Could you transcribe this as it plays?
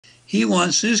He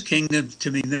wants his kingdom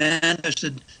to be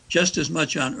manifested just as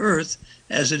much on earth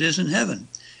as it is in heaven.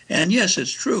 And yes,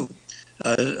 it's true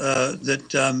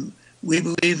that we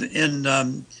believe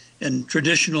in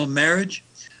traditional marriage.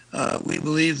 We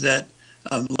believe that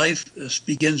life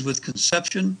begins with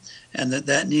conception and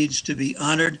that needs to be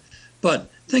honored. But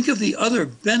think of the other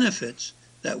benefits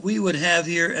that we would have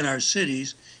here in our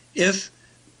cities if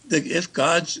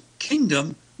God's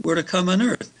kingdom were to come on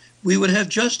earth. We would have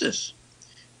justice.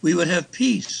 We would have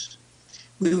peace.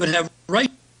 We would have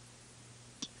right.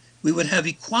 We would have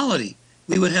equality.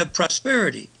 We would have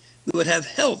prosperity. We would have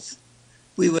health.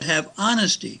 We would have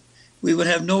honesty. We would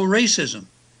have no racism,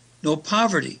 no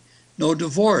poverty, no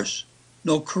divorce,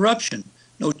 no corruption,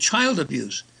 no child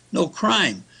abuse, no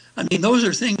crime. I mean, those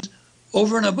are things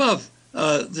over and above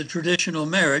the traditional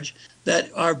marriage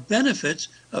that are benefits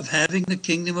of having the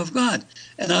kingdom of God.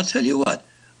 And I'll tell you what,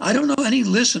 I don't know any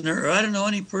listener, or I don't know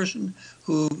any person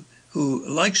who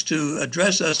likes to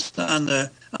address us on the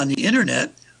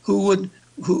internet who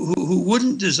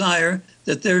wouldn't desire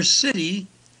that their city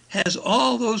has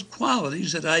all those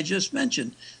qualities that I just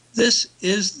mentioned. This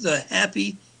is the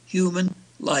happy human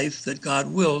life that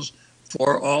God wills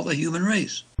for all the human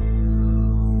race.